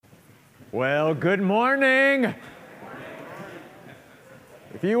Well, good morning.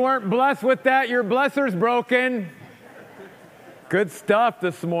 If you weren't blessed with that, your blesser's broken. Good stuff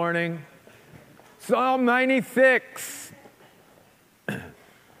this morning. Psalm 96.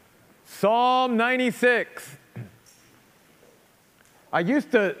 Psalm 96. I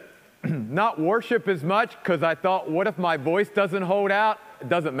used to not worship as much because I thought, what if my voice doesn't hold out? It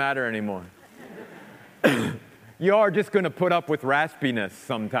doesn't matter anymore. You are just going to put up with raspiness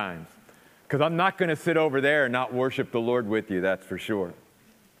sometimes. Because I'm not going to sit over there and not worship the Lord with you, that's for sure.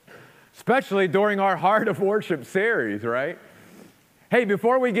 Especially during our Heart of Worship series, right? Hey,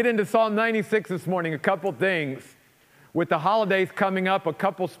 before we get into Psalm 96 this morning, a couple things. With the holidays coming up, a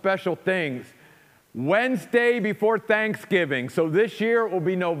couple special things. Wednesday before Thanksgiving, so this year it will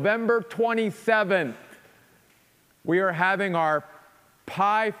be November 27th. We are having our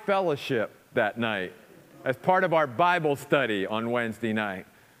Pie Fellowship that night as part of our Bible study on Wednesday night.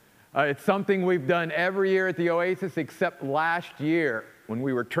 It's something we've done every year at the Oasis except last year when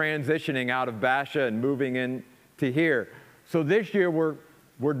we were transitioning out of Basha and moving into here. So this year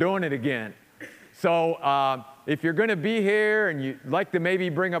we're doing it again. So if you're going to be here and you'd like to maybe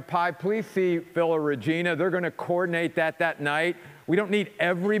bring a pie, please see Phil or Regina. They're going to coordinate that night. We don't need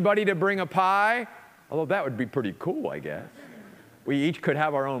everybody to bring a pie, although that would be pretty cool, I guess. We each could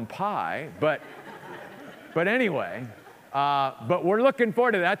have our own pie, but anyway. But we're looking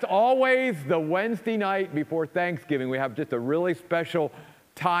forward to that. That's always the Wednesday night before Thanksgiving. We have just a really special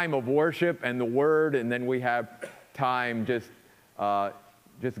time of worship and the Word, and then we have time just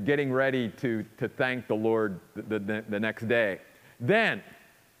getting ready to thank the Lord the next day. Then,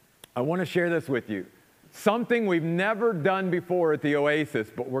 I want to share this with you. Something we've never done before at the Oasis,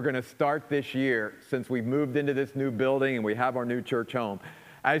 but we're going to start this year since we've moved into this new building and we have our new church home.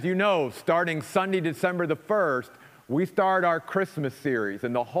 As you know, starting Sunday, December the 1st, we start our Christmas series,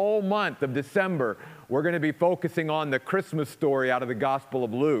 and the whole month of December, we're going to be focusing on the Christmas story out of the Gospel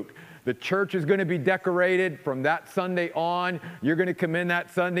of Luke. The church is going to be decorated from that Sunday on. You're going to come in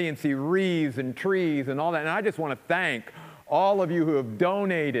that Sunday and see wreaths and trees and all that. And I just want to thank all of you who have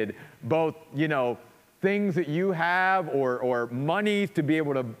donated both, things that you have or monies to be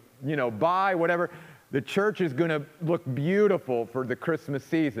able to, buy, whatever. The church is going to look beautiful for the Christmas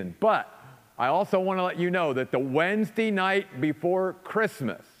season. But I also want to let you know that the Wednesday night before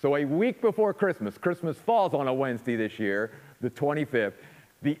Christmas, so a week before Christmas falls on a Wednesday this year, the 25th,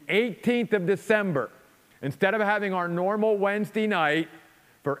 the 18th of December, instead of having our normal Wednesday night,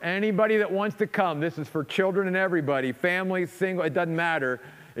 for anybody that wants to come, this is for children and everybody, families, single, it doesn't matter.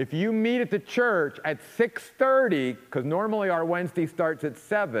 If you meet at the church at 6:30, because normally our Wednesday starts at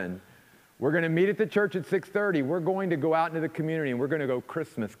 7, we're going to meet at the church at 6:30. We're going to go out into the community and we're going to go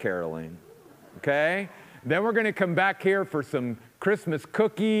Christmas caroling. Okay? Then we're going to come back here for some Christmas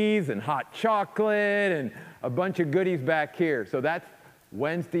cookies and hot chocolate and a bunch of goodies back here. So that's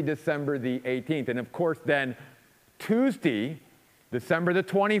Wednesday, December the 18th. And of course, then Tuesday, December the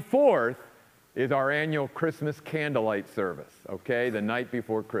 24th, is our annual Christmas candlelight service, okay? The night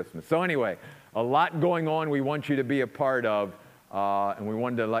before Christmas. So anyway, a lot going on we want you to be a part of, and we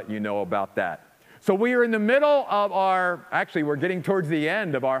wanted to let you know about that. So we are in the middle of we're getting towards the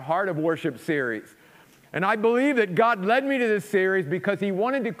end of our Heart of Worship series. And I believe that God led me to this series because He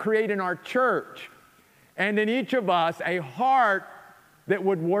wanted to create in our church and in each of us a heart that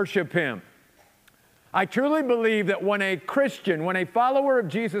would worship Him. I truly believe that when a Christian, when a follower of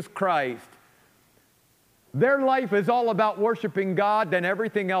Jesus Christ, their life is all about worshiping God, then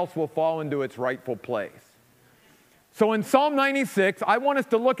everything else will fall into its rightful place. So in Psalm 96, I want us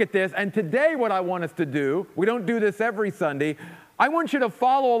to look at this, and today what I want us to do, we don't do this every Sunday, I want you to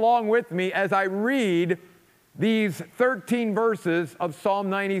follow along with me as I read these 13 verses of Psalm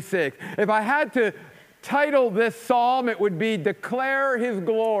 96. If I had to title this psalm, it would be Declare His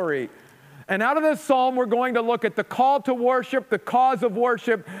Glory. And out of this psalm, we're going to look at the call to worship, the cause of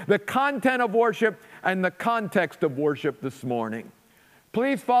worship, the content of worship, and the context of worship this morning.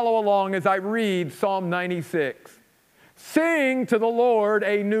 Please follow along as I read Psalm 96. Sing to the Lord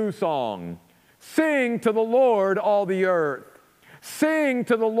a new song. Sing to the Lord all the earth. Sing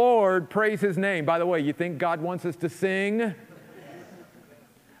to the Lord, praise His name. By the way, you think God wants us to sing?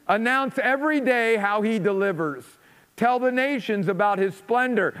 Announce every day how He delivers. Tell the nations about His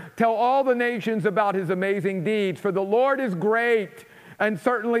splendor. Tell all the nations about His amazing deeds. For the Lord is great and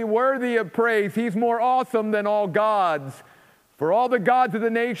certainly worthy of praise. He's more awesome than all gods. For all the gods of the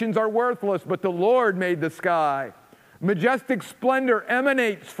nations are worthless, but the Lord made the sky. Majestic splendor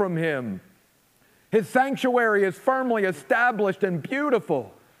emanates from Him. His sanctuary is firmly established and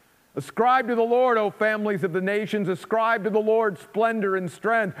beautiful. Ascribe to the Lord, O families of the nations. Ascribe to the Lord splendor and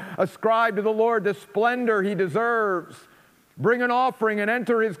strength. Ascribe to the Lord the splendor he deserves. Bring an offering and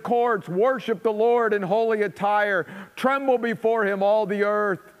enter his courts. Worship the Lord in holy attire. Tremble before him, all the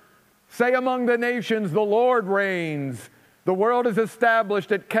earth. Say among the nations, the Lord reigns. The world is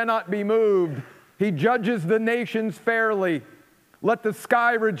established, it cannot be moved. He judges the nations fairly. Let the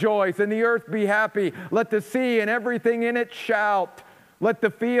sky rejoice and the earth be happy. Let the sea and everything in it shout. Let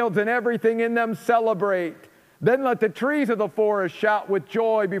the fields and everything in them celebrate. Then let the trees of the forest shout with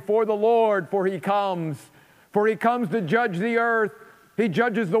joy before the Lord, for he comes. For he comes to judge the earth. He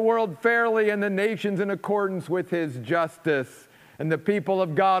judges the world fairly and the nations in accordance with his justice. And the people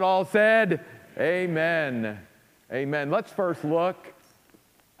of God all said, amen. Amen. Let's first look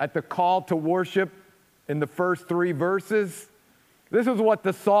at the call to worship in the first 3 verses. This is what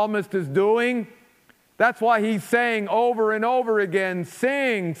the psalmist is doing. That's why he's saying over and over again,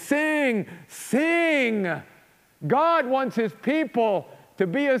 sing, sing, sing. God wants his people to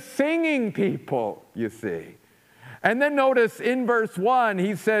be a singing people, you see. And then notice in verse 1,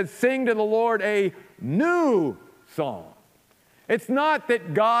 he says, sing to the Lord a new song. It's not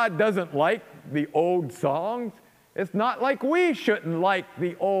that God doesn't like the old songs. It's not like we shouldn't like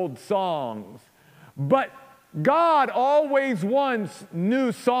the old songs. But God always wants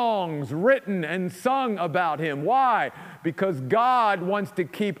new songs written and sung about him. Why? Because God wants to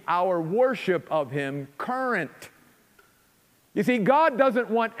keep our worship of him current. You see, God doesn't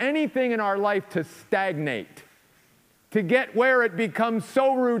want anything in our life to stagnate, to get where it becomes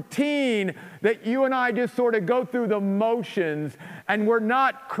so routine that you and I just sort of go through the motions and we're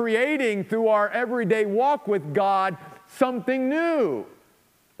not creating through our everyday walk with God something new.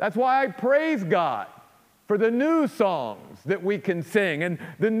 That's why I praise God for the new songs that we can sing and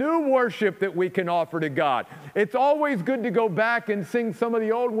the new worship that we can offer to God. It's always good to go back and sing some of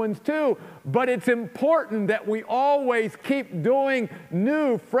the old ones too, but it's important that we always keep doing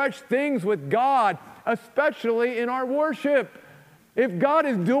new, fresh things with God, especially in our worship. If God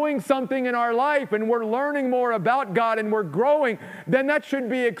is doing something in our life and we're learning more about God and we're growing, then that should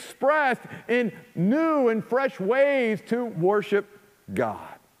be expressed in new and fresh ways to worship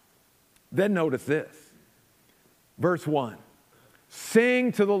God. Then notice this. Verse 1,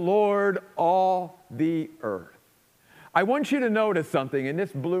 sing to the Lord all the earth. I want you to notice something, and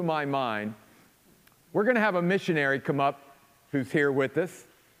this blew my mind. We're going to have a missionary come up who's here with us.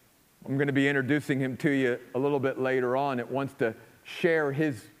 I'm going to be introducing him to you a little bit later on. It wants to share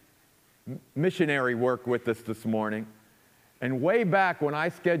his missionary work with us this morning. And way back when I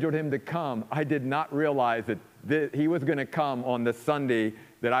scheduled him to come, I did not realize that he was going to come on the Sunday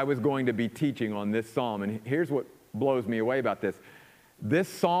that I was going to be teaching on this psalm. And here's what blows me away about this. This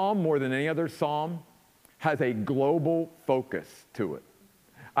psalm, more than any other psalm, has a global focus to it.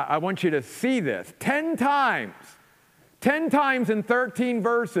 I want you to see this. 10 times in 13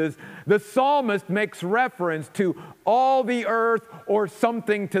 verses, the psalmist makes reference to all the earth or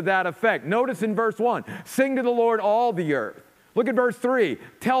something to that effect. Notice in verse 1, sing to the Lord all the earth. Look at verse 3,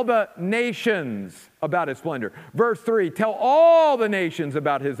 tell the nations about his splendor. Verse 3, tell all the nations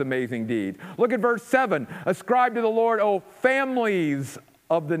about his amazing deeds. Look at verse 7, ascribe to the Lord, O families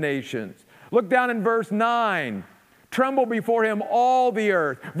of the nations. Look down in verse 9, tremble before him all the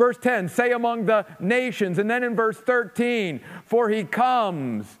earth. Verse 10, say among the nations. And then in verse 13, for he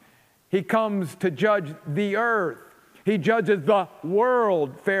comes to judge the earth. He judges the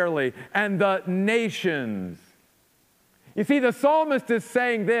world fairly and the nations. You see, the psalmist is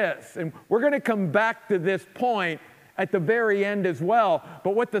saying this, and we're going to come back to this point at the very end as well.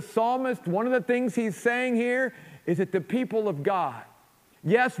 But what the psalmist, one of the things he's saying here is that the people of God,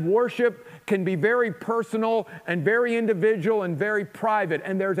 yes, worship can be very personal and very individual and very private,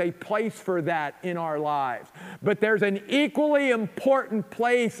 and there's a place for that in our lives. But there's an equally important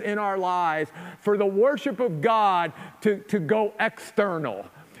place in our lives for the worship of God to go external.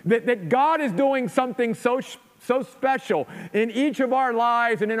 That God is doing something so special in each of our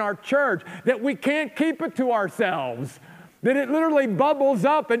lives and in our church that we can't keep it to ourselves. That it literally bubbles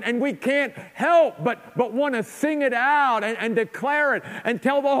up and we can't help but want to sing it out and declare it and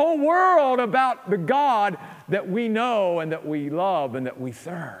tell the whole world about the God that we know and that we love and that we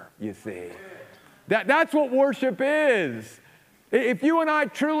serve, you see. That's what worship is. If you and I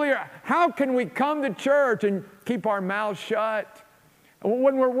truly are, how can we come to church and keep our mouths shut?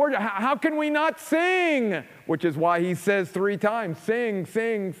 When we're worshiping, how can we not sing? Which is why he says 3 times, sing,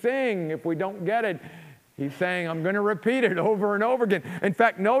 sing, sing. If we don't get it, he's saying, I'm going to repeat it over and over again. In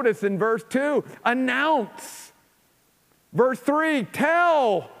fact, notice in verse 2, announce. Verse 3,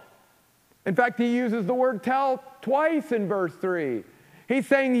 tell. In fact, he uses the word tell twice in verse 3. He's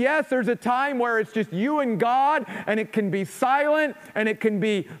saying, yes, there's a time where it's just you and God, and it can be silent, and it can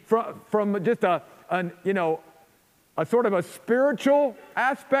be from just a sort of a spiritual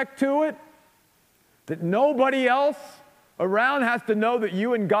aspect to it, that nobody else around has to know that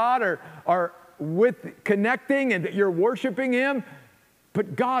you and God are connecting and that you're worshiping Him.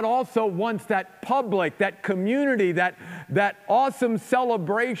 But God also wants that public, that community, that awesome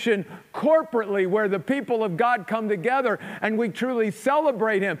celebration corporately where the people of God come together and we truly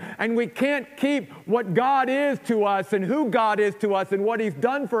celebrate Him. And we can't keep what God is to us and who God is to us and what He's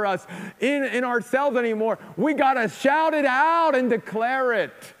done for us in ourselves anymore. We got to shout it out and declare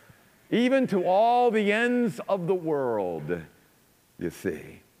it, even to all the ends of the world, you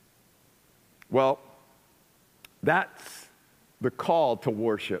see. Well, that's the call to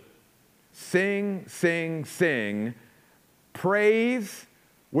worship. Sing, sing, sing. Praise,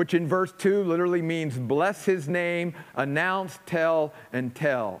 which in verse 2 literally means bless His name, announce, tell, and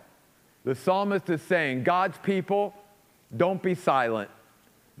tell. The psalmist is saying, God's people, don't be silent.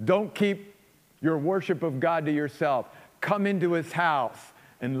 Don't keep your worship of God to yourself. Come into His house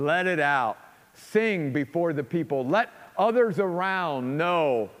and let it out. Sing before the people. Let others around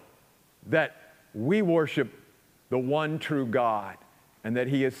know that we worship the one true God, and that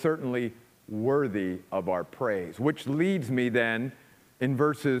He is certainly worthy of our praise. Which leads me then, in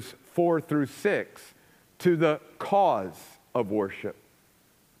verses 4 through 6, to the cause of worship.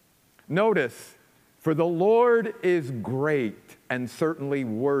 Notice, for the Lord is great and certainly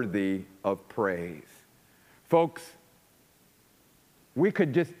worthy of praise. Folks, we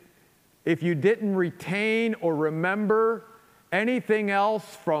could just, if you didn't retain or remember anything else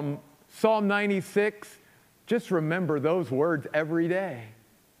from Psalm 96, just remember those words every day.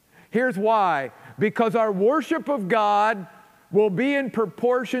 Here's why. Because our worship of God will be in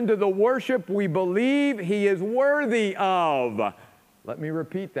proportion to the worship we believe He is worthy of. Let me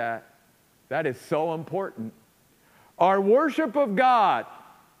repeat that. That is so important. Our worship of God,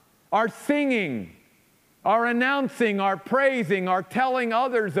 our singing, our announcing, our praising, our telling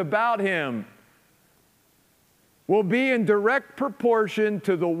others about Him will be in direct proportion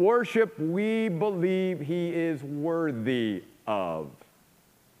to the worship we believe He is worthy of.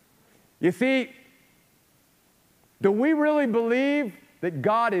 You see, do we really believe that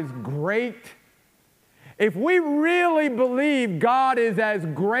God is great? If we really believe God is as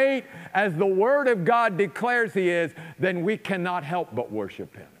great as the Word of God declares He is, then we cannot help but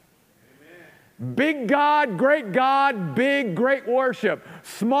worship Him. Big God, big, great worship.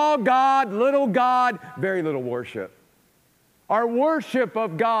 Small God, very little worship. Our worship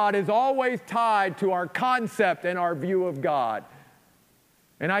of God is always tied to our concept and our view of God.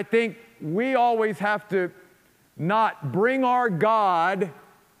 And I think we always have to not bring our God,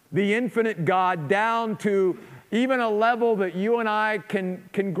 the infinite God, down to even a level that you and I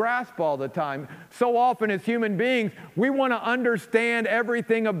can grasp all the time. So often as human beings, we want to understand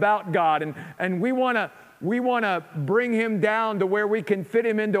everything about God, and we want to bring Him down to where we can fit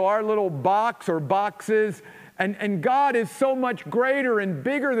Him into our little box or boxes. And God is so much greater and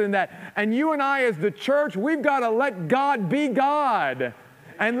bigger than that. And you and I as the church, we've got to let God be God.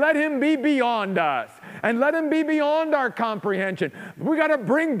 And let Him be beyond us. And let Him be beyond our comprehension. We got to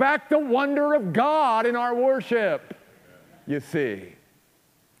bring back the wonder of God in our worship. You see.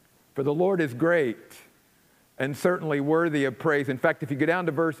 For the Lord is great and certainly worthy of praise. In fact, if you go down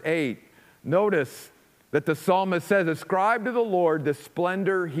to verse 8, notice that the psalmist says, ascribe to the Lord the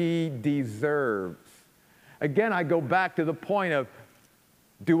splendor He deserves. Again, I go back to the point of,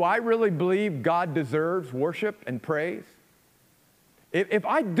 do I really believe God deserves worship and praise? If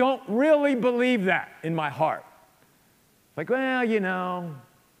I don't really believe that in my heart, like, well,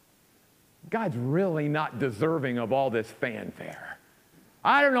 God's really not deserving of all this fanfare.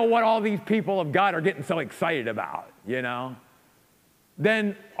 I don't know what all these people of God are getting so excited about,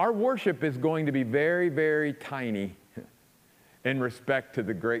 then our worship is going to be very, very tiny in respect to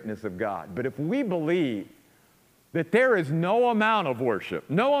the greatness of God. But if we believe that there is no amount of worship,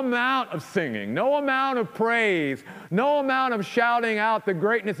 no amount of singing, no amount of praise, no amount of shouting out the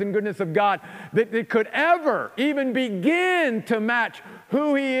greatness and goodness of God that it could ever even begin to match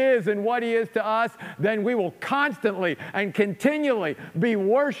who He is and what He is to us, then we will constantly and continually be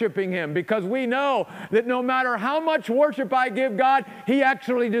worshiping Him, because we know that no matter how much worship I give God, He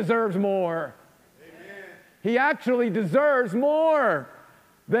actually deserves more. Amen. He actually deserves more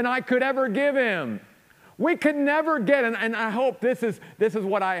than I could ever give Him. We could never get, and I hope this is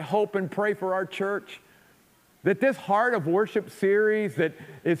what I hope and pray for our church, that this Heart of Worship series that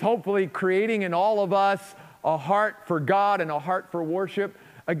is hopefully creating in all of us a heart for God and a heart for worship,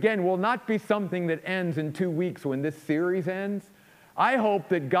 again, will not be something that ends in 2 weeks when this series ends, I hope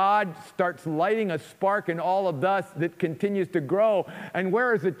that God starts lighting a spark in all of us that continues to grow. And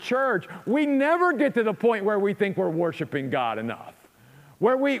where as a church, we never get to the point where we think we're worshiping God enough.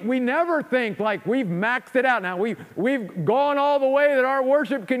 Where we never think like we've maxed it out. Now, we've gone all the way that our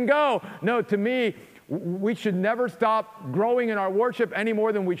worship can go. No, to me, we should never stop growing in our worship any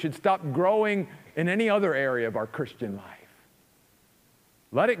more than we should stop growing in any other area of our Christian life.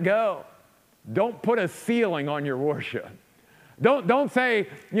 Let it go. Don't put a ceiling on your worship. Don't say,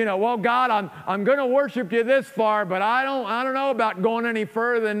 well, God, I'm going to worship you this far, but I don't know about going any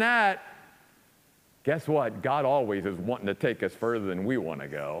further than that. Guess what? God always is wanting to take us further than we want to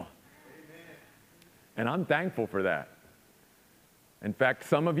go. Amen. And I'm thankful for that. In fact,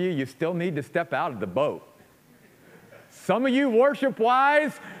 some of you still need to step out of the boat. Some of you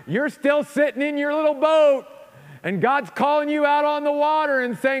worship-wise, you're still sitting in your little boat. And God's calling you out on the water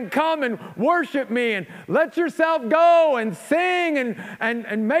and saying, come and worship me and let yourself go and sing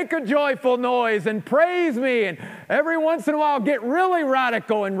and make a joyful noise and praise me. And every once in a while, get really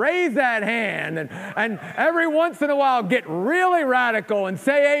radical and raise that hand. And every once in a while, get really radical and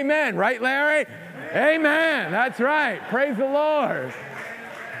say amen. Right, Larry? Amen. That's right. Praise the Lord.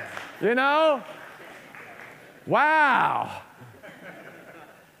 Wow.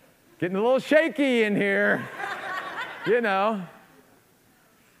 Getting a little shaky in here.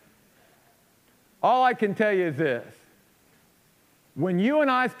 All I can tell you is this. When you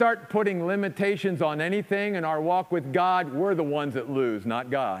and I start putting limitations on anything in our walk with God, we're the ones that lose, not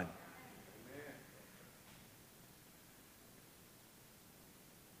God.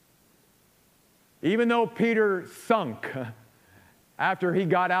 Even though Peter sunk after he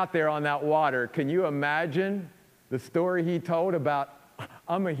got out there on that water, can you imagine the story he told about,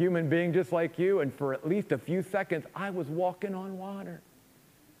 I'm a human being just like you, and for at least a few seconds, I was walking on water.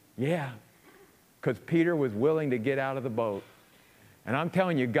 Yeah, because Peter was willing to get out of the boat. And I'm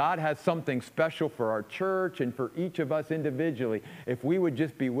telling you, God has something special for our church and for each of us individually if we would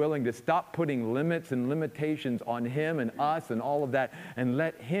just be willing to stop putting limits and limitations on Him and us and all of that and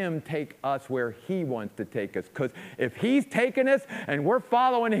let Him take us where He wants to take us. Because if He's taking us and we're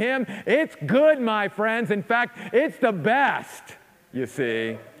following Him, it's good, my friends. In fact, it's the best. You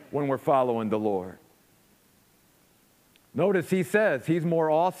see, when we're following the Lord. Notice he says he's more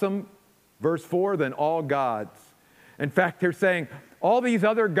awesome, verse 4, than all gods. In fact, they're saying all these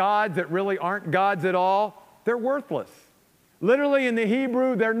other gods that really aren't gods at all, they're worthless. Literally in the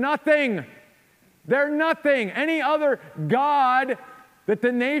Hebrew, they're nothing. They're nothing. Any other god that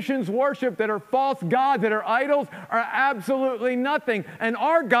the nations worship that are false gods, that are idols, are absolutely nothing. And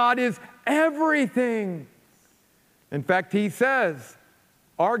our God is everything. In fact, he says,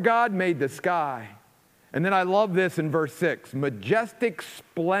 our God made the sky. And then I love this in verse 6. Majestic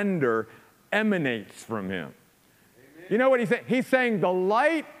splendor emanates from him. Amen. You know what he's saying? He's saying the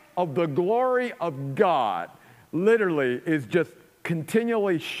light of the glory of God literally is just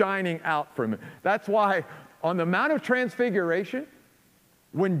continually shining out from him. That's why on the Mount of Transfiguration,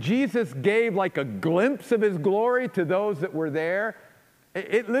 when Jesus gave like a glimpse of his glory to those that were there,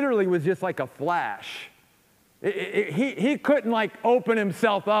 it literally was just like a flash. He couldn't like open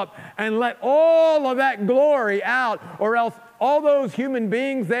himself up and let all of that glory out, or else all those human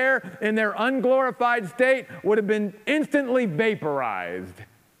beings there in their unglorified state would have been instantly vaporized.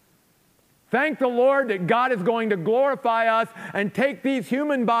 Thank the Lord that God is going to glorify us and take these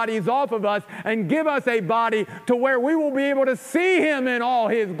human bodies off of us and give us a body to where we will be able to see Him in all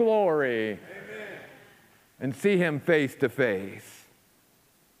His glory. Amen. And see Him face to face.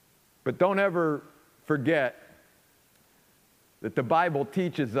 But don't ever forget that the Bible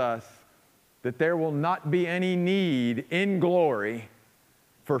teaches us that there will not be any need in glory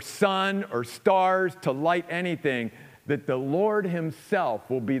for sun or stars to light anything, that the Lord Himself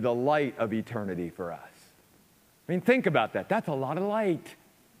will be the light of eternity for us. I mean, think about that. That's a lot of light.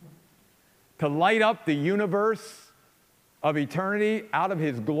 To light up the universe of eternity out of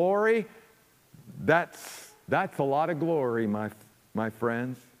His glory, that's a lot of glory, my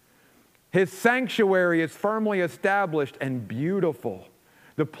friends. His sanctuary is firmly established and beautiful.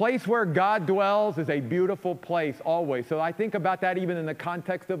 The place where God dwells is a beautiful place always. So I think about that even in the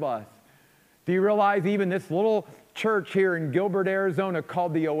context of us. Do you realize even this little church here in Gilbert, Arizona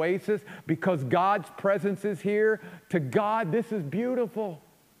called the Oasis, because God's presence is here? To God, this is beautiful.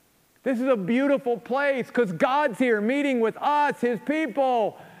 This is a beautiful place because God's here meeting with us, His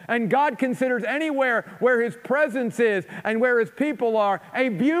people. And God considers anywhere where His presence is and where His people are a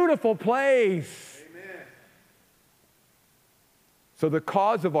beautiful place. Amen. So the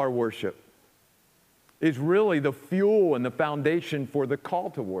cause of our worship is really the fuel and the foundation for the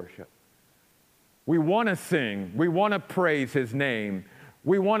call to worship. We want to sing. We want to praise His name.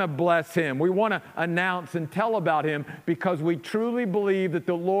 We want to bless Him. We want to announce and tell about Him because we truly believe that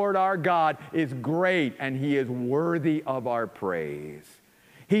the Lord our God is great and He is worthy of our praise.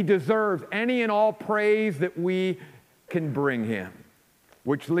 He deserves any and all praise that we can bring Him.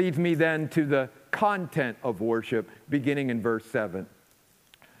 Which leads me then to the content of worship beginning in verse 7.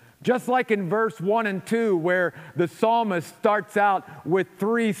 Just like in verse 1 and 2 where the psalmist starts out with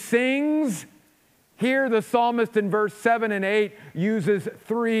 3 sings, here the psalmist in verse 7 and 8 uses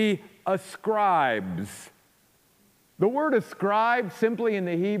 3 ascribes. The word ascribe simply in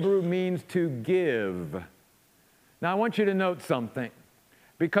the Hebrew means to give. Now I want you to note something.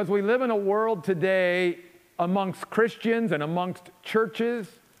 Because we live in a world today amongst Christians and amongst churches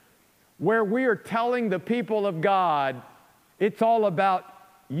where we are telling the people of God, it's all about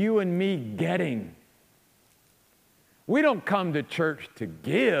you and me getting. We don't come to church to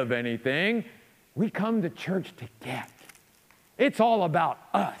give anything. We come to church to get. It's all about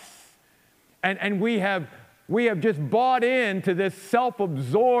us. And we have just bought into this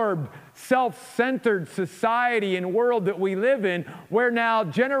self-absorbed, self-centered society and world that we live in, where now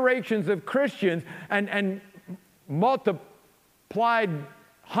generations of Christians and multiplied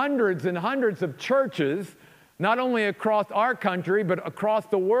hundreds and hundreds of churches, not only across our country, but across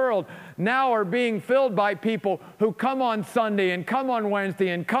the world, now are being filled by people who come on Sunday and come on Wednesday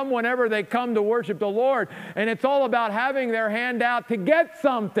and come whenever they come to worship the Lord. And it's all about having their hand out to get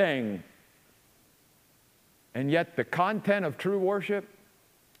something. And yet the content of true worship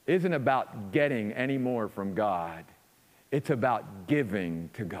isn't about getting any more from God. It's about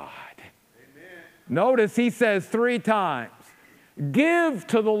giving to God. Amen. Notice he says 3 times, give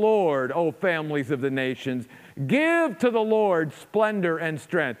to the Lord, O families of the nations. Give to the Lord splendor and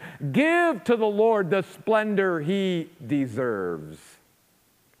strength. Give to the Lord the splendor He deserves.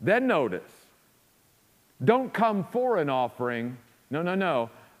 Then notice, don't come for an offering. No.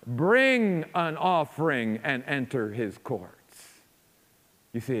 Bring an offering and enter His courts.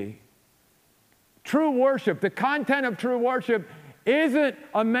 You see, true worship, the content of true worship isn't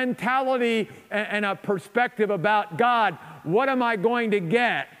a mentality and a perspective about God, what am I going to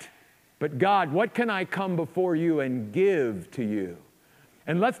get? But God, what can I come before you and give to you?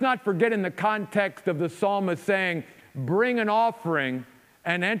 And let's not forget in the context of the psalmist saying, bring an offering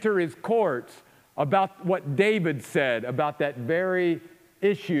and enter His courts, about what David said about that very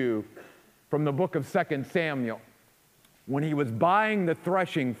issue from the book of 2 Samuel when he was buying the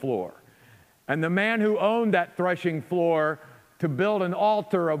threshing floor. And the man who owned that threshing floor to build an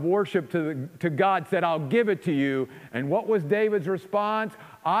altar of worship to God said, I'll give it to you. And what was David's response?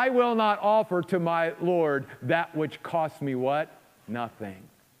 I will not offer to my Lord that which costs me what? Nothing.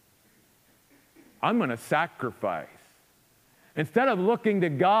 I'm going to sacrifice. Instead of looking to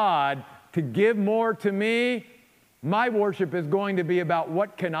God to give more to me, my worship is going to be about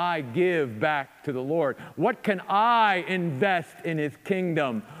what can I give back to the Lord? What can I invest in His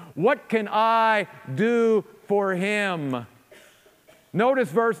kingdom? What can I do for Him? Notice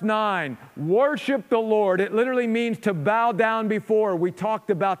verse 9, worship the Lord. It literally means to bow down before. We talked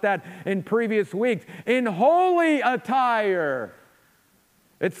about that in previous weeks. In holy attire.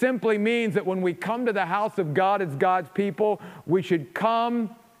 It simply means that when we come to the house of God as God's people, we should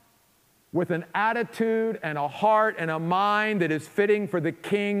come with an attitude and a heart and a mind that is fitting for the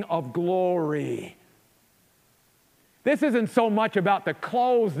King of glory. This isn't so much about the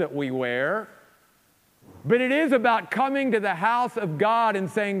clothes that we wear, but it is about coming to the house of God and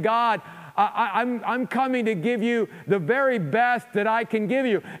saying, God, I'm coming to give you the very best that I can give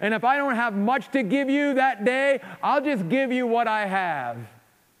you. And if I don't have much to give you that day, I'll just give you what I have.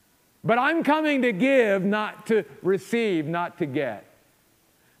 But I'm coming to give, not to receive, not to get.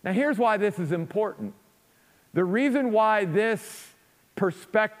 Now here's why this is important. The reason why this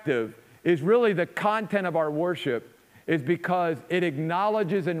perspective is really the content of our worship is because it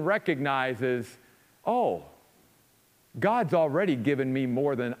acknowledges and recognizes, oh, God's already given me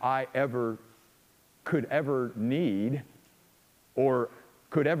more than I could ever need or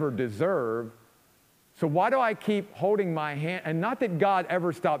could ever deserve. So why do I keep holding my hand? And not that God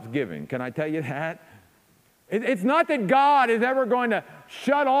ever stops giving. Can I tell you that? It's not that God is ever going to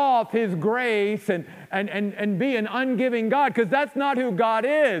shut off His grace and be an ungiving God, because that's not who God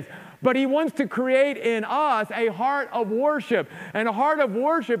is. But He wants to create in us a heart of worship. And a heart of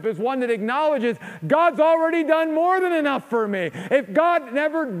worship is one that acknowledges God's already done more than enough for me. If God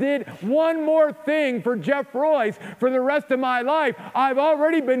never did one more thing for Jeff Royce for the rest of my life, I've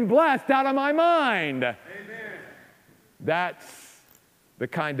already been blessed out of my mind. Amen. That's the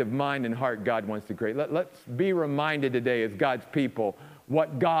kind of mind and heart God wants to create. Let's be reminded today as God's people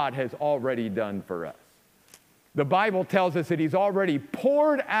what God has already done for us. The Bible tells us that He's already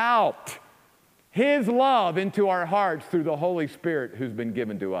poured out His love into our hearts through the Holy Spirit who's been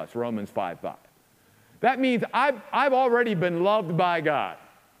given to us, Romans 5:5. That means I've already been loved by God.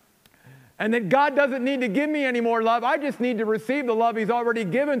 And that God doesn't need to give me any more love. I just need to receive the love He's already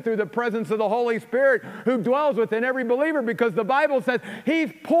given through the presence of the Holy Spirit who dwells within every believer, because the Bible says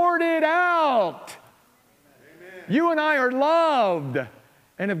He's poured it out. Amen. You and I are loved.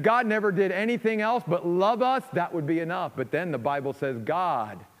 And if God never did anything else but love us, that would be enough. But then the Bible says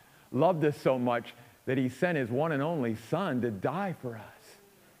God loved us so much that He sent His one and only Son to die for us.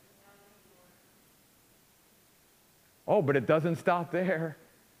 Oh, but it doesn't stop there.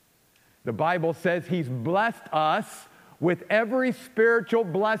 The Bible says He's blessed us with every spiritual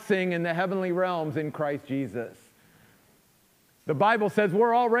blessing in the heavenly realms in Christ Jesus. The Bible says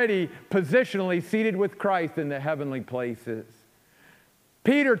we're already positionally seated with Christ in the heavenly places.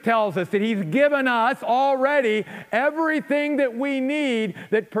 Peter tells us that He's given us already everything that we need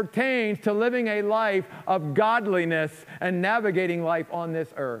that pertains to living a life of godliness and navigating life on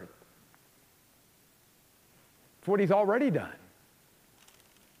this earth. It's what He's already done.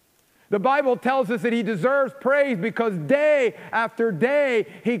 The Bible tells us that He deserves praise because day after day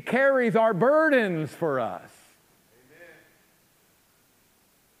He carries our burdens for us. Amen.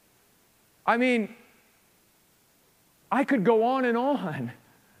 I mean, I could go on and on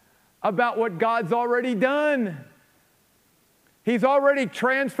about what God's already done. He's already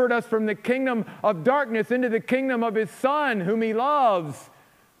transferred us from the kingdom of darkness into the kingdom of His Son, whom He loves.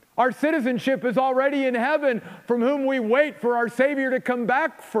 Our citizenship is already in heaven, from whom we wait for our Savior to come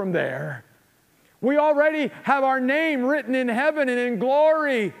back from there. We already have our name written in heaven and in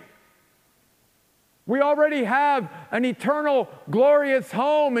glory. We already have an eternal, glorious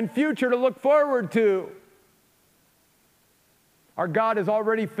home and future to look forward to. Our God has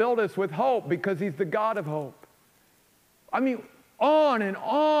already filled us with hope because He's the God of hope. I mean, on and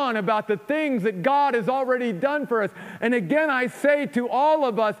on about the things that God has already done for us. And again, I say to all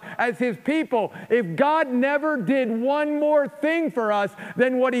of us as His people, if God never did one more thing for us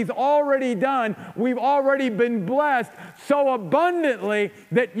than what He's already done, we've already been blessed so abundantly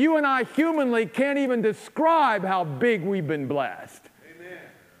that you and I humanly can't even describe how big we've been blessed. Amen.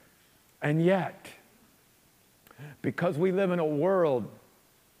 And yet, because we live in a world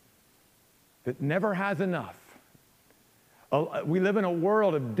that never has enough, we live in a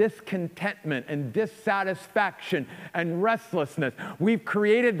world of discontentment and dissatisfaction and restlessness. We've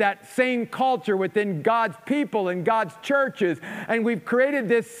created that same culture within God's people and God's churches. And we've created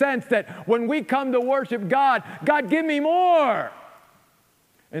this sense that when we come to worship God, God, give me more.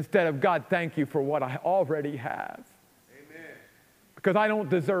 Instead of, God, thank you for what I already have. Amen. Because I don't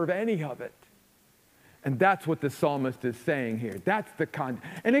deserve any of it. And that's what the psalmist is saying here. That's the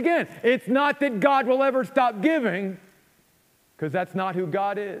And again, it's not that God will ever stop giving, because that's not who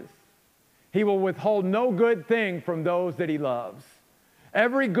God is. He will withhold no good thing from those that He loves.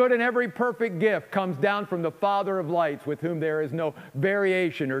 Every good and every perfect gift comes down from the Father of lights, with whom there is no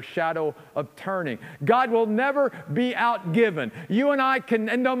variation or shadow of turning. God will never be outgiven. You and I can,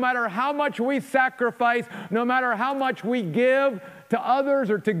 and no matter how much we sacrifice, no matter how much we give to others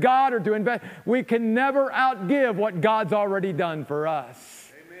or to God or to invest, we can never outgive what God's already done for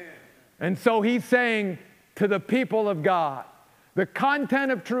us. Amen. And so He's saying to the people of God, the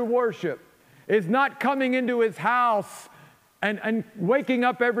content of true worship is not coming into His house and waking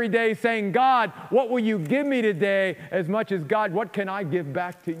up every day saying, God, what will you give me today? As much as, God, what can I give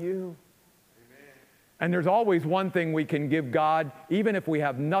back to you? Amen. And there's always one thing we can give God, even if we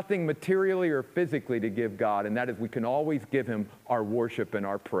have nothing materially or physically to give God, and that is we can always give Him our worship and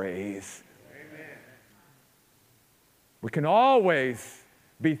our praise. Amen. We can always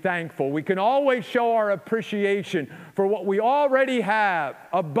be thankful. We can always show our appreciation for what we already have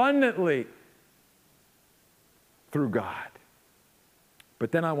abundantly through God.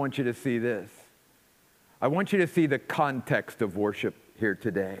 But then I want you to see this. I want you to see the context of worship here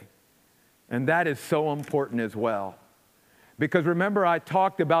today. And that is so important as well. Because remember, I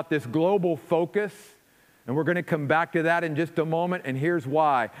talked about this global focus, and we're going to come back to that in just a moment. And here's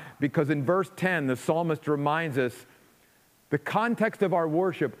why. Because in verse 10, the psalmist reminds us the context of our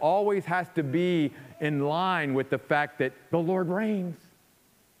worship always has to be in line with the fact that the Lord reigns.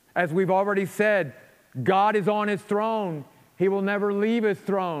 As we've already said, God is on His throne. He will never leave His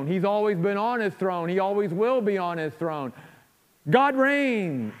throne. He's always been on His throne. He always will be on His throne. God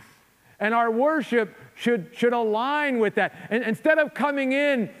reigns. And our worship should align with that. And instead of coming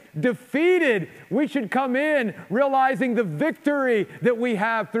in defeated, we should come in realizing the victory that we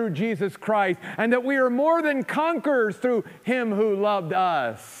have through Jesus Christ and that we are more than conquerors through Him who loved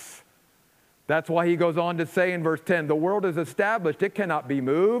us. That's why he goes on to say in verse 10, the world is established, it cannot be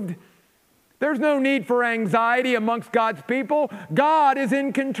moved. There's no need for anxiety amongst God's people. God is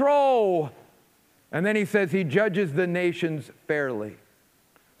in control. And then he says he judges the nations fairly.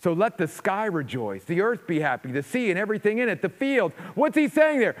 So let the sky rejoice, the earth be happy, the sea and everything in it, the fields. What's he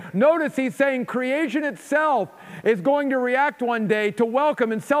saying there? Notice he's saying creation itself is going to react one day to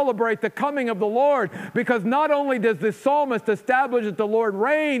welcome and celebrate the coming of the Lord. Because not only does the psalmist establish that the Lord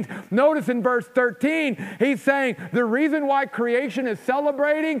reigns, notice in verse 13, he's saying the reason why creation is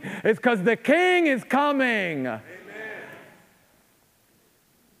celebrating is because the King is coming. Amen.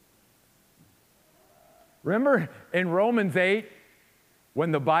 Remember in Romans 8,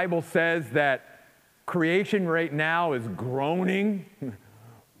 when the Bible says that creation right now is groaning,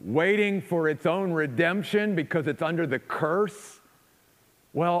 waiting for its own redemption because it's under the curse?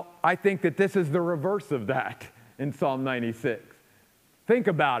 Well, I think that this is the reverse of that in Psalm 96. Think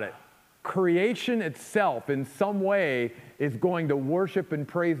about it. Creation itself in some way is going to worship and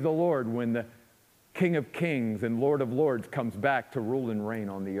praise the Lord when the King of Kings and Lord of Lords comes back to rule and reign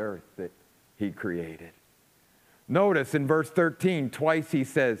on the earth that He created. Notice in verse 13, twice he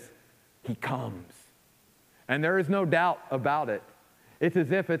says, He comes. And there is no doubt about it. It's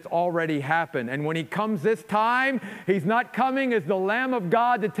as if it's already happened. And when He comes this time, He's not coming as the Lamb of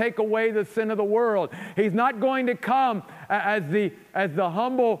God to take away the sin of the world. He's not going to come as the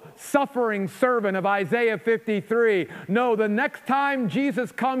humble suffering servant of Isaiah 53. No, the next time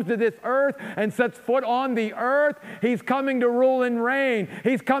Jesus comes to this earth and sets foot on the earth, He's coming to rule and reign.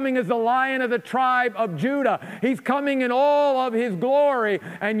 He's coming as the Lion of the tribe of Judah. He's coming in all of His glory.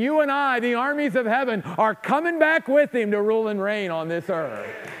 And you and I, the armies of heaven, are coming back with Him to rule and reign on this earth.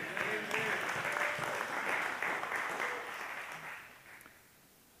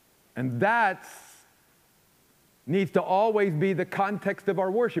 And that needs to always be the context of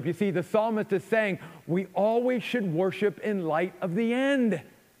our worship. You see, the psalmist is saying we always should worship in light of the end.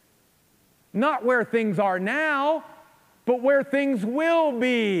 Not where things are now, but where things will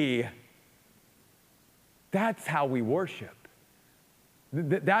be. That's how we worship.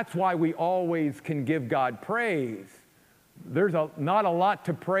 That's why we always can give God praise. There's not a lot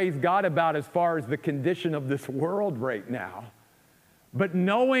to praise God about as far as the condition of this world right now. But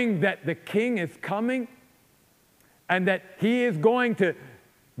knowing that the King is coming and that He is going to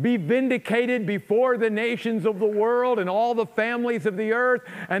be vindicated before the nations of the world and all the families of the earth,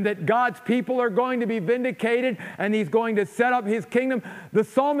 and that God's people are going to be vindicated and He's going to set up His kingdom, the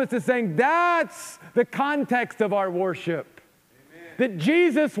psalmist is saying that's the context of our worship. That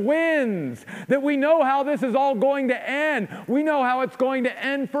Jesus wins, that we know how this is all going to end. We know how it's going to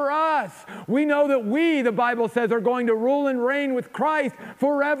end for us. We know that we, the Bible says, are going to rule and reign with Christ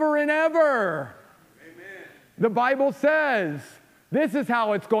forever and ever. Amen. The Bible says this is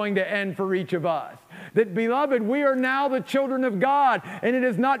how it's going to end for each of us. That, beloved, we are now the children of God, and it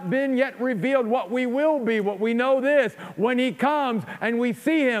has not been yet revealed what we will be. What we know this, when He comes and we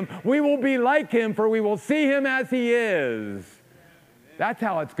see Him, we will be like Him, for we will see Him as He is. That's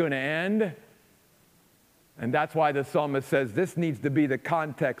how it's going to end. And that's why the psalmist says this needs to be the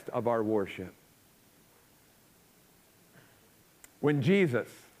context of our worship. When Jesus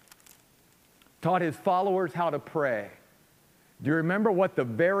taught His followers how to pray, do you remember what the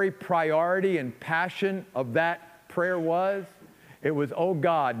very priority and passion of that prayer was? It was, oh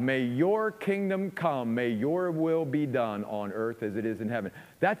God, may Your kingdom come, may Your will be done on earth as it is in heaven.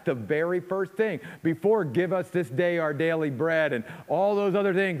 That's the very first thing. Before give us this day our daily bread and all those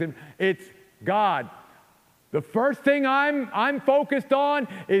other things. And it's God. The first thing I'm focused on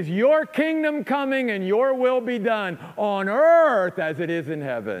is Your kingdom coming and Your will be done on earth as it is in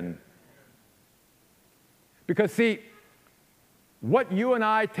heaven. Because see, what you and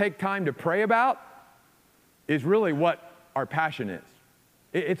I take time to pray about is really what our passion is.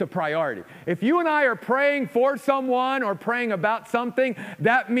 It's a priority. If you and I are praying for someone or praying about something,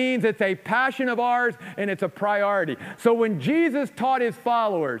 that means it's a passion of ours and it's a priority. So when Jesus taught His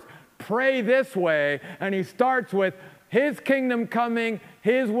followers, pray this way, and He starts with His kingdom coming,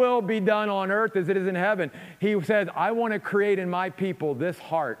 His will be done on earth as it is in heaven. He says, I want to create in my people this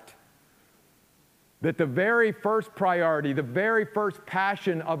heart. That the very first priority, the very first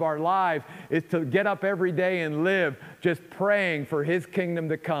passion of our lives is to get up every day and live just praying for His kingdom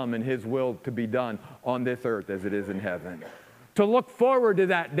to come and His will to be done on this earth as it is in heaven. To look forward to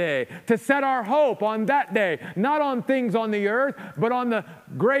that day, to set our hope on that day, not on things on the earth, but on the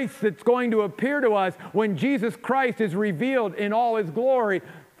grace that's going to appear to us when Jesus Christ is revealed in all His glory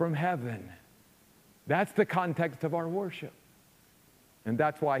from heaven. That's the context of our worship. And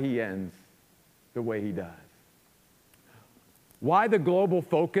that's why he ends the way he does. Why the global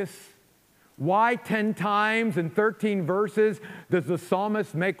focus? Why 10 times in 13 verses does the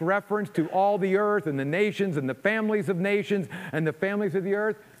psalmist make reference to all the earth and the nations and the families of nations and the families of the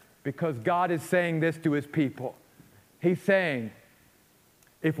earth? Because God is saying this to his people. He's saying,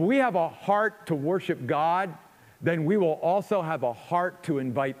 if we have a heart to worship God, then we will also have a heart to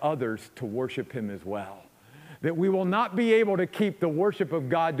invite others to worship him as well. That we will not be able to keep the worship of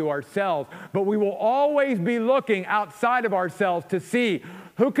God to ourselves, but we will always be looking outside of ourselves to see,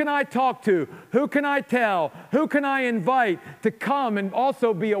 who can I talk to? Who can I tell? Who can I invite to come and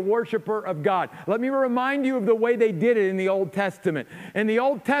also be a worshiper of God? Let me remind you of the way they did it in the Old Testament. In the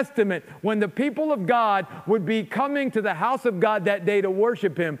Old Testament, when the people of God would be coming to the house of God that day to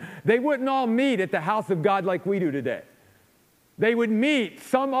worship him, they wouldn't all meet at the house of God like we do today. They would meet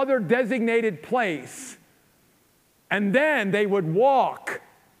some other designated place, and then they would walk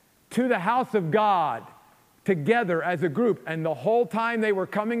to the house of God together as a group. And the whole time they were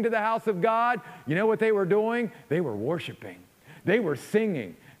coming to the house of God, you know what they were doing? They were worshiping. They were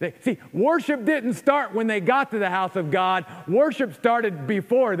singing. See, worship didn't start when they got to the house of God. Worship started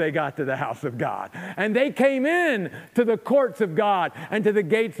before they got to the house of God. And they came in to the courts of God and to the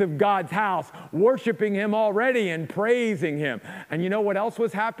gates of God's house, worshiping him already and praising him. And you know what else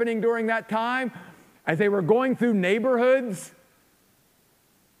was happening during that time? As they were going through neighborhoods,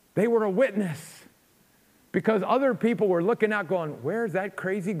 they were a witness. Because other people were looking out going, where's that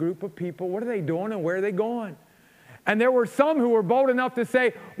crazy group of people? What are they doing and where are they going? And there were some who were bold enough to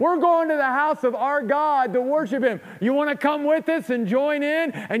say, we're going to the house of our God to worship him. You want to come with us and join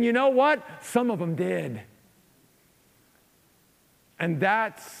in? And you know what? Some of them did. And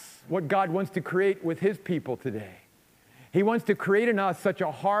that's what God wants to create with his people today. He wants to create in us such a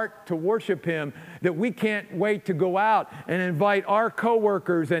heart to worship him that we can't wait to go out and invite our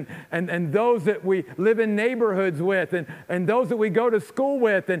coworkers and those that we live in neighborhoods with and those that we go to school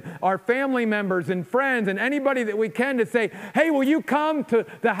with and our family members and friends and anybody that we can to say, hey, will you come to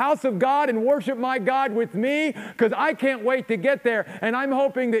the house of God and worship my God with me? Because I can't wait to get there, and I'm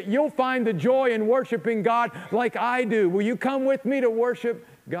hoping that you'll find the joy in worshiping God like I do. Will you come with me to worship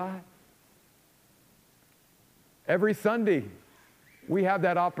God? Every Sunday, we have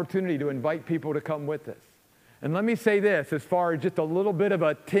that opportunity to invite people to come with us. And let me say this, as far as just a little bit of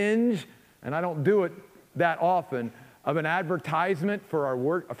a tinge, and I don't do it that often, of an advertisement for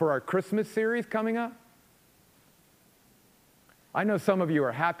our Christmas series coming up. I know some of you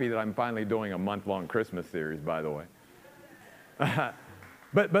are happy that I'm finally doing a month-long Christmas series, by the way.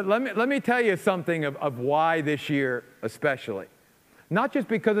 But let me tell you something of why this year especially. Not just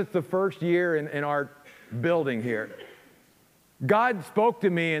because it's the first year in our building here. God spoke to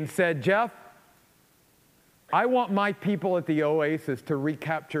me and said, Jeff, I want my people at the Oasis to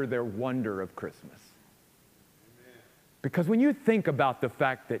recapture their wonder of Christmas. Amen. Because when you think about the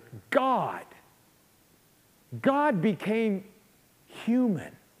fact that God became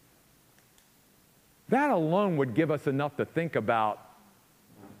human, that alone would give us enough to think about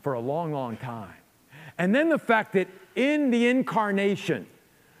for a long, long time. And then the fact that in the incarnation,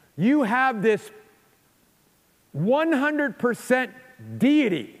 you have this 100%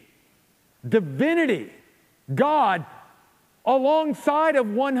 deity, divinity, God, alongside of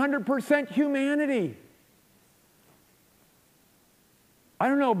 100% humanity. I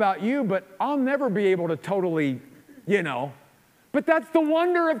don't know about you, but I'll never be able to totally, but that's the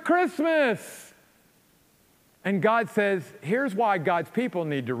wonder of Christmas. And God says, here's why God's people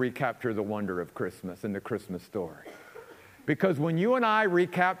need to recapture the wonder of Christmas and the Christmas story. Because when you and I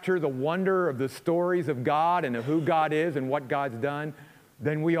recapture the wonder of the stories of God and of who God is and what God's done,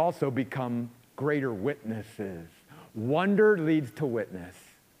 then we also become greater witnesses. Wonder leads to witness.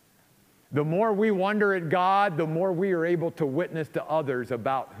 The more we wonder at God, the more we are able to witness to others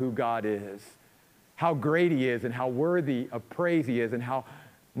about who God is, how great he is and how worthy of praise he is and how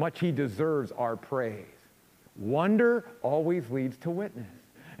much he deserves our praise. Wonder always leads to witness.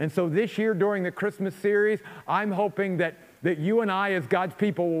 And so this year during the Christmas series, I'm hoping that you and I as God's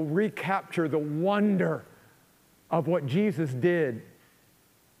people will recapture the wonder of what Jesus did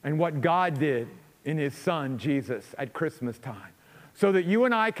and what God did in his son, Jesus, at Christmas time. So that you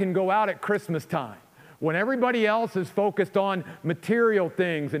and I can go out at Christmas time when everybody else is focused on material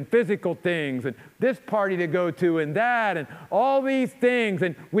things and physical things and this party to go to and that and all these things,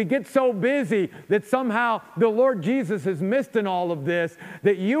 and we get so busy that somehow the Lord Jesus is missed in all of this,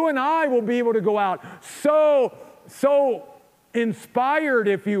 that you and I will be able to go out so inspired,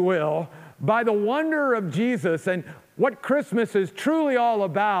 if you will, by the wonder of Jesus and what Christmas is truly all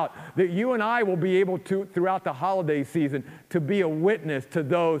about, that you and I will be able to, throughout the holiday season, to be a witness to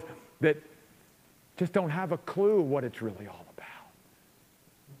those that just don't have a clue what it's really all about.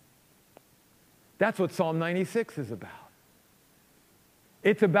 That's what Psalm 96 is about.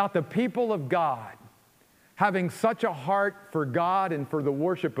 It's about the people of God having such a heart for God and for the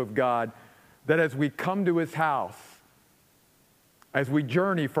worship of God that as we come to His house, as we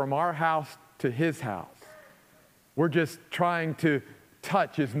journey from our house to His house, we're just trying to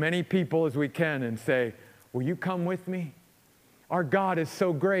touch as many people as we can and say, will you come with me? Our God is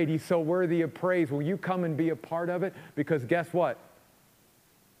so great. He's so worthy of praise. Will you come and be a part of it? Because guess what?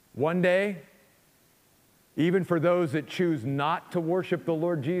 One day, even for those that choose not to worship the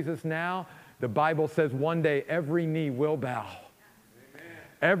Lord Jesus now, the Bible says one day every knee will bow.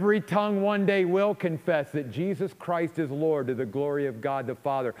 Every tongue one day will confess that Jesus Christ is Lord to the glory of God the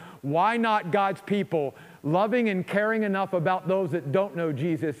Father. Why not God's people loving and caring enough about those that don't know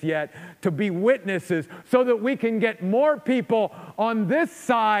Jesus yet to be witnesses so that we can get more people on this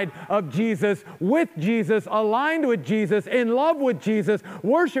side of Jesus, with Jesus, aligned with Jesus, in love with Jesus,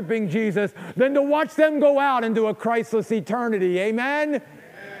 worshiping Jesus, than to watch them go out into a Christless eternity. Amen? Amen.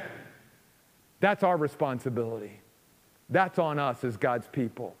 That's our responsibility. That's on us as God's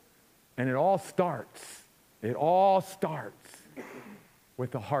people. And it all starts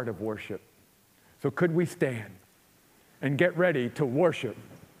with the heart of worship. So could we stand and get ready to worship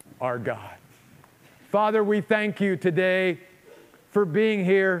our God? Father, we thank you today for being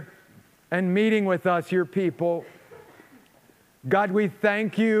here and meeting with us, your people. God, we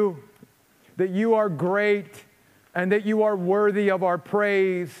thank you that you are great and that you are worthy of our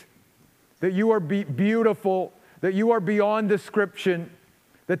praise, that you are beautiful, that you are beyond description,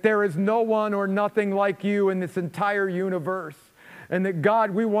 that there is no one or nothing like you in this entire universe. And that,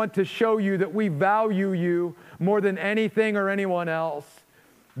 God, we want to show you that we value you more than anything or anyone else.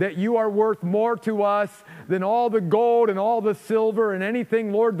 That you are worth more to us than all the gold and all the silver and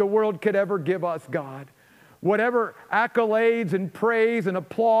anything, Lord, the world could ever give us, God. Whatever accolades and praise and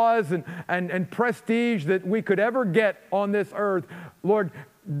applause and prestige that we could ever get on this earth, Lord,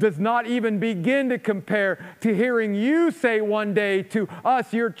 does not even begin to compare to hearing you say one day to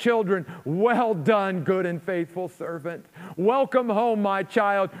us, your children, well done, good and faithful servant. Welcome home, my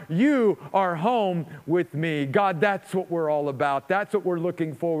child. You are home with me. God, that's what we're all about. That's what we're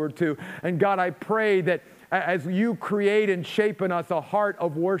looking forward to. And God, I pray that as you create and shape in us a heart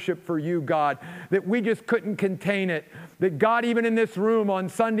of worship for you, God, that we just couldn't contain it. That God, even in this room on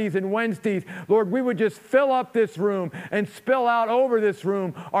Sundays and Wednesdays, Lord, we would just fill up this room and spill out over this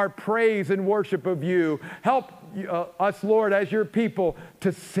room our praise and worship of you. Help us, Lord, as your people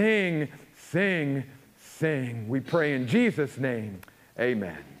to sing, sing, sing. We pray in Jesus' name.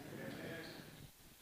 Amen.